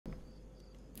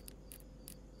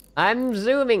I'm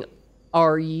zooming.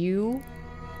 Are you?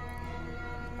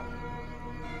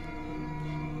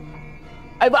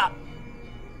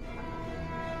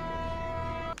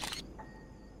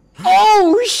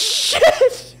 Oh,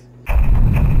 shit!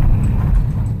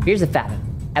 Here's a Fathom.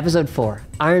 Episode 4,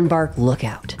 Ironbark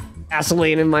Lookout.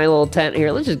 Gasoline in my little tent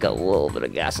here. Let's just go a little bit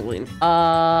of gasoline.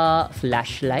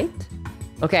 Flashlight?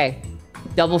 Okay,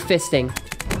 double fisting.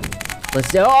 Let's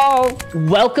do, oh!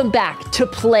 Welcome back to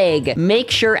Plague.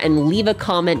 Make sure and leave a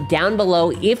comment down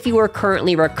below if you are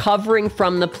currently recovering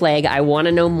from the plague. I want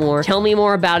to know more. Tell me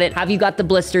more about it. Have you got the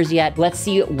blisters yet? Let's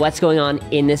see what's going on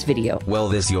in this video. Well,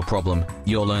 there's your problem.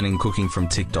 You're learning cooking from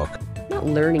TikTok. I'm not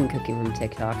learning cooking from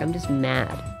TikTok. I'm just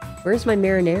mad. Where's my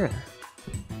marinara?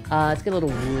 Let's get a little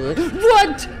wood.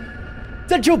 What? Is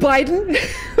that Joe Biden?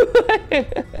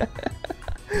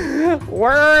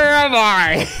 Where am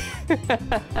I? If what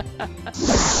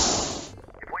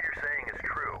you're saying is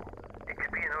true, it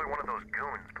could be another one of those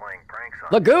goons playing pranks on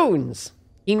Lagoons.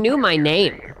 He knew my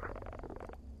name.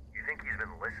 You think he's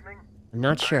been listening? I'm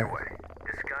not sure. By the way,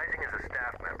 disguising as a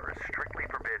staff member is strictly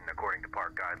forbidden according to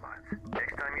park guidelines.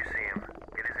 Next time you see him,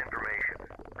 get his information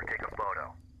or take a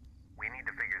photo. We need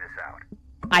to figure this out.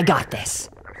 I got this.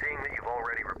 I'm seeing that you've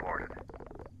already reported.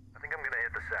 I think I'm gonna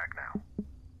hit the sack now.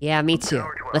 Yeah, me too.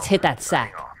 Let's hit that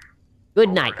sack. Good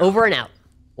night. Over and out.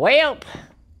 Well,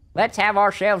 let's have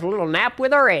ourselves a little nap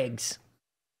with our eggs.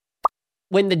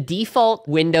 When the default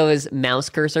Windows mouse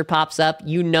cursor pops up,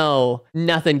 you know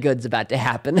nothing good's about to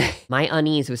happen. My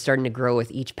unease was starting to grow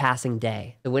with each passing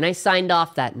day. So when I signed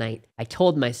off that night, I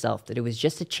told myself that it was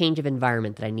just a change of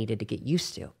environment that I needed to get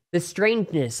used to. The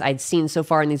strangeness I'd seen so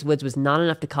far in these woods was not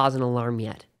enough to cause an alarm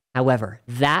yet. However,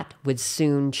 that would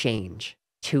soon change.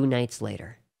 2 nights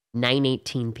later,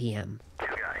 9:18 p.m.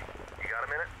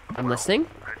 I'm listening.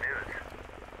 Good news.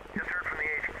 Just heard from the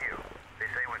HQ. They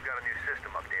say we've got a new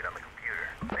system update on the computer.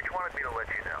 They just wanted me to let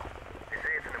you know. They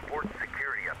say it's an important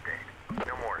security update.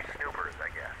 No more snoopers, I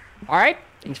guess. All right.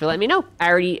 Thanks for letting me know. I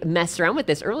already messed around with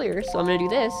this earlier, so I'm gonna do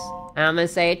this. I'm gonna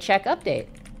say check update.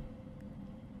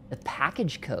 The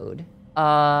package code.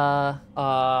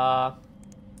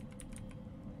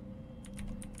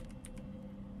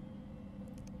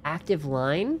 Active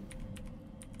line?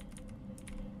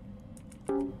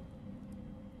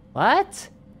 What?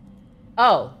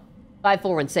 Oh,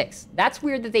 5416. That's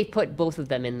weird that they put both of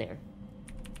them in there.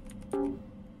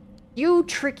 You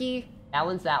tricky. That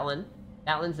one's that one.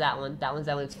 That one's that one. That one's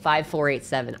that one. It's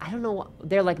 5487. I don't know what,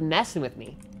 they're like messing with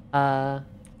me.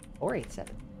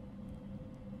 487.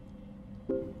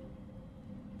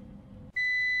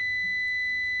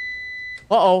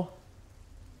 Uh-oh.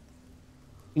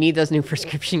 You need those new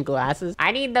prescription glasses?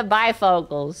 I need the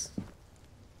bifocals.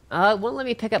 It won't let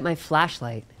me pick up my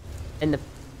flashlight. And the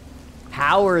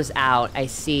power's out, I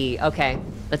see. Okay,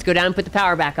 let's go down and put the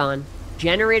power back on.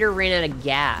 Generator ran out of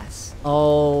gas.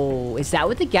 Oh, is that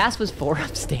what the gas was for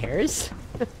upstairs?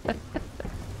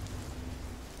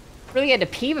 Really had to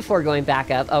pee before going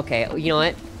back up. Okay, you know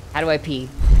what? How do I pee?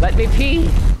 Let me pee!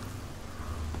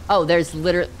 Oh, there's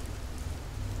literally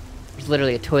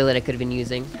a toilet I could have been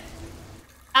using.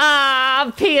 Ah,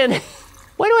 I'm peeing!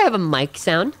 Why do I have a mic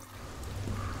sound?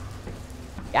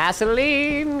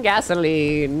 Gasoline,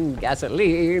 gasoline,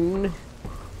 gasoline.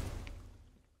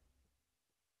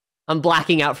 I'm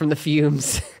blacking out from the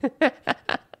fumes.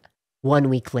 1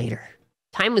 week later.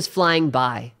 Time was flying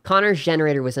by. Connor's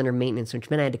generator was under maintenance, which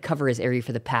meant I had to cover his area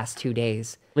for the past 2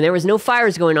 days. When there was no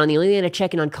fires going on, the only thing to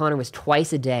check in on Connor was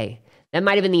twice a day. That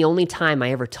might have been the only time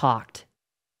I ever talked.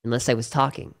 Unless I was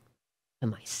talking to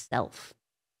myself.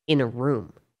 In a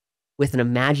room. With an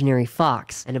imaginary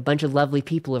fox and a bunch of lovely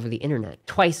people over the internet,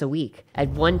 twice a week, at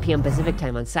 1 p.m. Pacific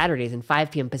time on Saturdays and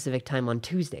 5 p.m. Pacific time on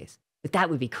Tuesdays. But that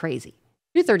would be crazy.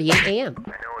 2:38 a.m.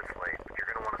 I know it's late, but you're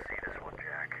gonna want to see this one,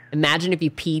 Jack. Imagine if you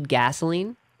peed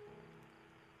gasoline.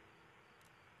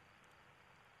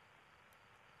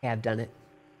 Okay, I've done it.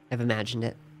 I've imagined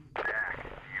it. Jack,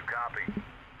 you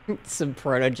copy? Some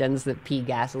protogens that pee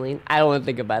gasoline. I don't want to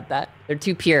think about that. They're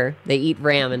too pure. They eat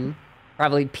ram and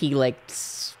probably pee like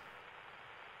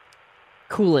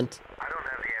coolant. I don't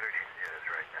have the energy to do this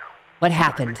right now. What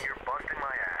happened? You're busting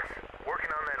my ass, working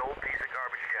on that old piece of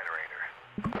garbage generator.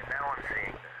 And now I'm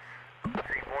seeing this. I'm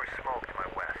seeing more smoke to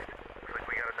my west. Looks like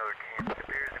we got another camp. It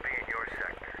appears to be in your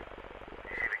sector.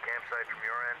 You see the campsite from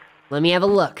your end? Let me have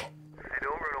a look. If they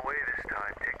don't run away this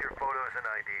time, take their photos and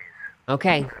IDs.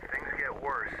 Okay. If things get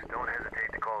worse, don't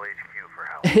hesitate to call HQ for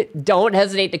help. Don't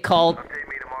hesitate to call Update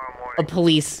me tomorrow morning. a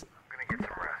police I'm gonna get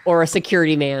some rest. or a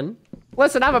security man.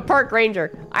 Listen, I'm a park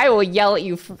ranger. I will yell at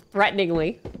you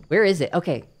threateningly. Where is it?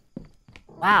 Okay.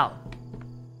 Wow.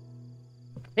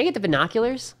 Can I get the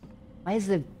binoculars? Why is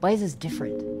this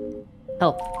different?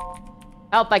 Help.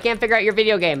 Help, I can't figure out your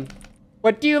video game.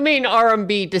 What do you mean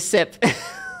RMB to sip?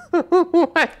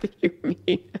 What do you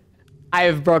mean? I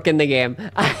have broken the game.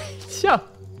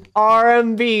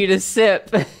 RMB to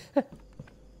sip.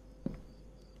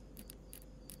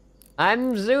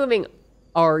 I'm zooming.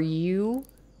 Are you?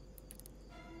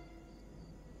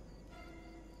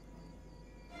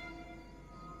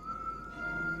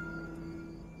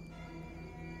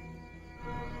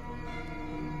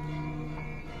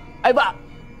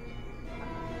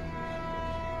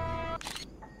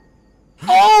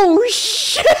 Oh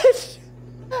shit!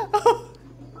 Oh,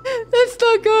 that's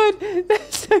not good.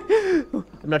 That's not...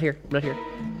 I'm not here. I'm not here.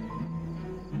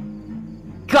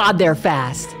 God, they're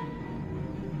fast.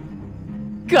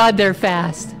 God, they're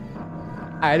fast.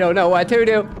 I don't know what to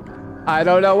do. I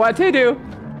don't know what to do.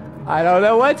 I don't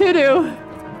know what to do.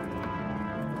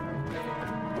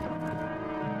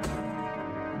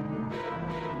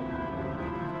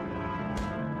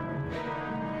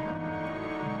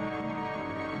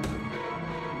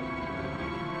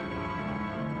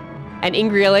 And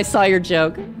Ingriel, I saw your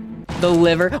joke. The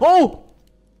liver. Oh!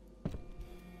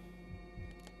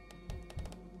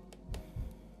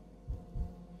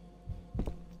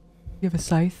 You have a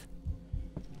scythe?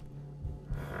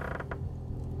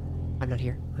 I'm not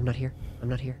here. I'm not here. I'm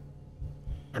not here.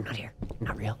 I'm not here. I'm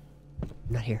not real.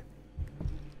 I'm not here.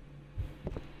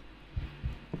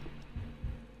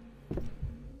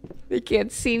 They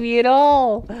can't see me at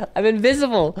all. I'm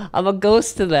invisible. I'm a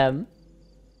ghost to them.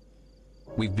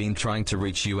 We've been trying to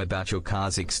reach you about your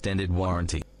car's extended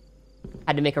warranty.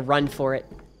 Had to make a run for it.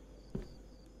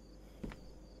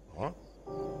 Huh?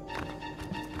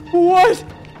 What?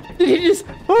 Did he just...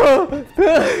 Oh,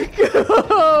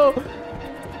 go!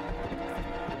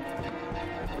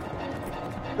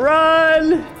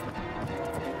 Run!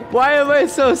 Why am I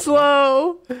so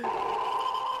slow?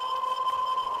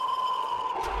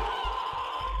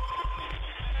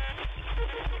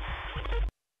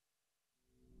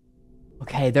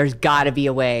 Okay, there's gotta be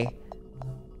a way.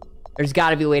 There's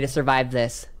gotta be a way to survive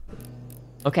this.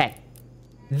 Okay.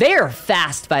 They're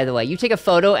fast, by the way. You take a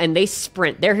photo and they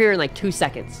sprint. They're here in like 2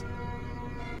 seconds.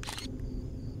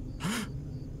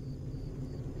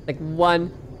 Like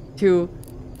 1, 2,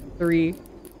 3.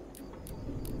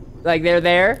 Like they're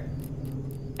there.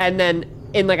 And then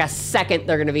in like a second,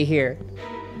 they're gonna be here.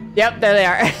 Yep, there they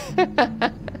are.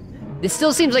 This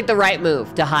still seems like the right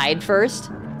move, to hide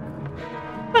first.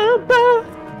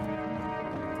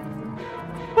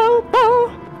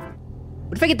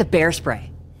 What if I get the bear spray?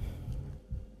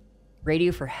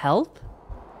 Radio for help?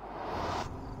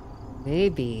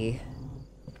 Maybe.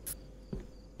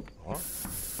 Huh?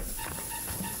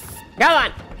 Come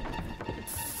on!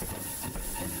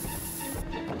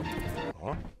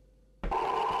 Huh?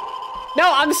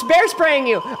 No, I'm bear spraying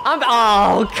you!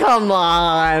 Oh, come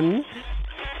on!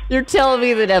 You're telling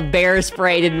me that a bear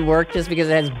spray didn't work just because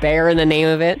it has bear in the name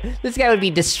of it? This guy would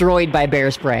be destroyed by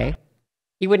bear spray.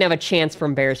 He wouldn't have a chance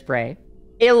from bear spray.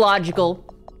 Illogical.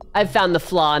 I've found the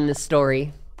flaw in this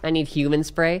story. I need human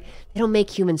spray. They don't make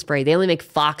human spray. They only make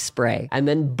fox spray. And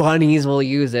then bunnies will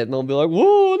use it and they'll be like,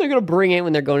 whoa, they're gonna bring it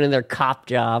when they're going to their cop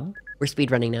job. We're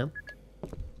speedrunning now.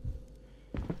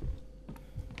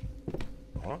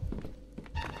 Huh?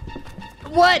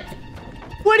 What?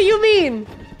 What do you mean?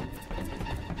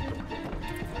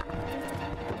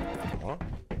 Huh?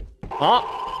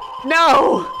 Oh,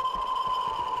 no!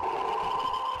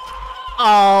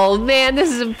 Oh man,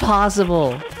 this is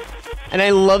impossible. And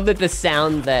I love that the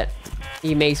sound that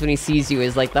he makes when he sees you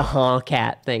is like the huh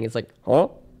cat thing. It's like, huh?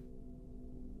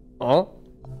 Huh?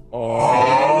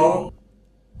 Oh.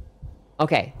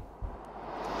 Okay.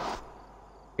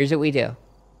 Here's what we do.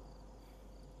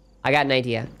 I got an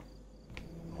idea.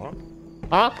 Huh?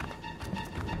 Huh?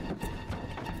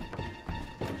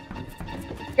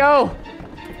 Go!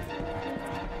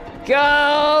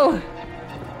 Go!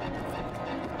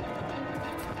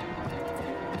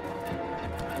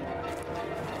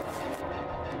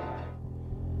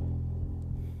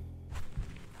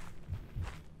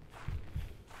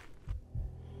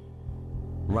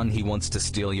 Run, he wants to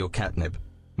steal your catnip.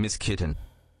 Miss Kitten.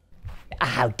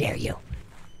 How dare you?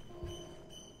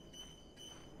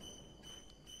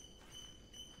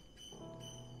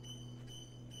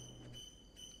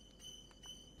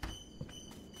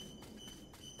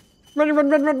 Run, run,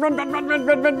 run, run, run, run, run, run,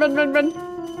 run, run, run, run, run.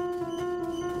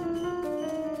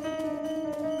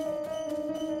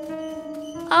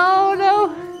 Oh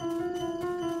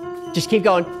no. Just keep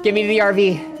going. Get me to the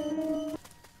RV.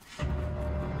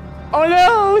 Oh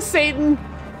no, Satan.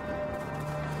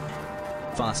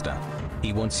 Faster.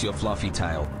 He wants your fluffy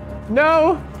tail.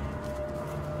 No.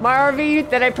 My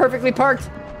RV that I perfectly parked.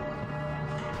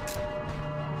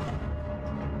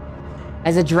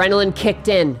 As adrenaline kicked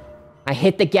in, I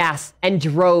hit the gas and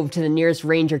drove to the nearest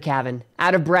ranger cabin.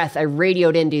 Out of breath, I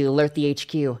radioed in to alert the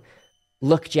HQ.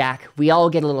 Look, Jack, we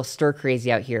all get a little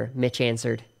stir-crazy out here, Mitch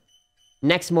answered.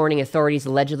 Next morning, authorities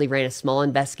allegedly ran a small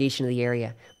investigation of the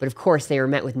area, but of course they were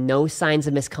met with no signs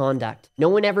of misconduct. No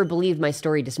one ever believed my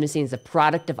story, dismissing it as a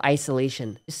product of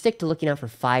isolation. Just stick to looking out for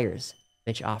fires,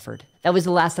 Mitch offered. That was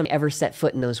the last time I ever set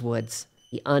foot in those woods.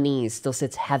 The unease still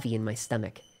sits heavy in my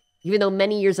stomach. Even though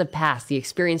many years have passed, the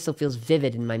experience still feels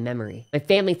vivid in my memory. My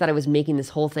family thought I was making this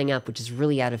whole thing up, which is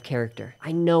really out of character.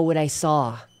 I know what I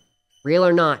saw. Real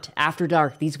or not, after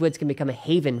dark, these woods can become a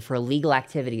haven for illegal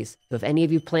activities. So if any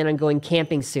of you plan on going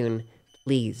camping soon,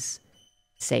 please,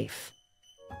 safe.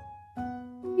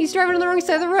 He's driving on the wrong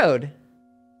side of the road.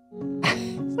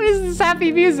 What is this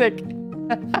happy music?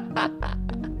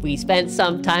 We spent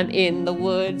some time in the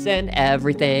woods and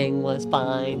everything was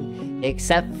fine.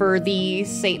 Except for the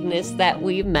Satanists that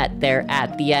we met there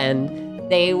at the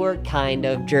end. They were kind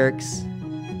of jerks.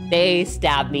 They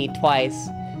stabbed me twice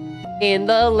in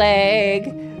the leg.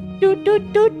 Do do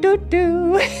do do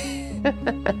do.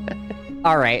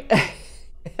 All right.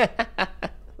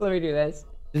 Let me do this.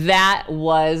 That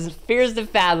was Fears to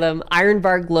Fathom,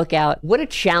 Ironbark Lookout. What a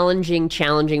challenging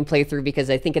playthrough, because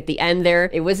I think at the end there,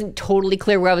 it wasn't totally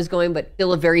clear where I was going, but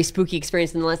still a very spooky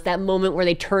experience nonetheless. That moment where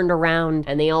they turned around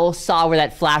and they all saw where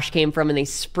that flash came from and they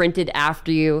sprinted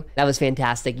after you. That was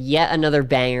fantastic. Yet another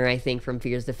banger, I think, from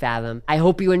Fears to Fathom. I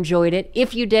hope you enjoyed it.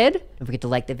 If you did, don't forget to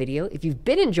like the video. If you've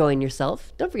been enjoying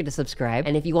yourself, don't forget to subscribe.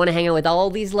 And if you want to hang out with all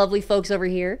these lovely folks over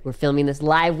here, we're filming this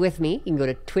live with me. You can go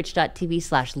to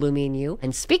twitch.tv/LumiandYou.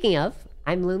 And speaking of,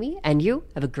 I'm Lumi, and you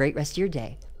have a great rest of your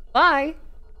day. Bye!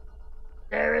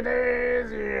 There it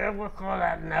is! Yeah, we'll call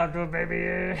that an outro,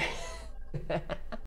 baby.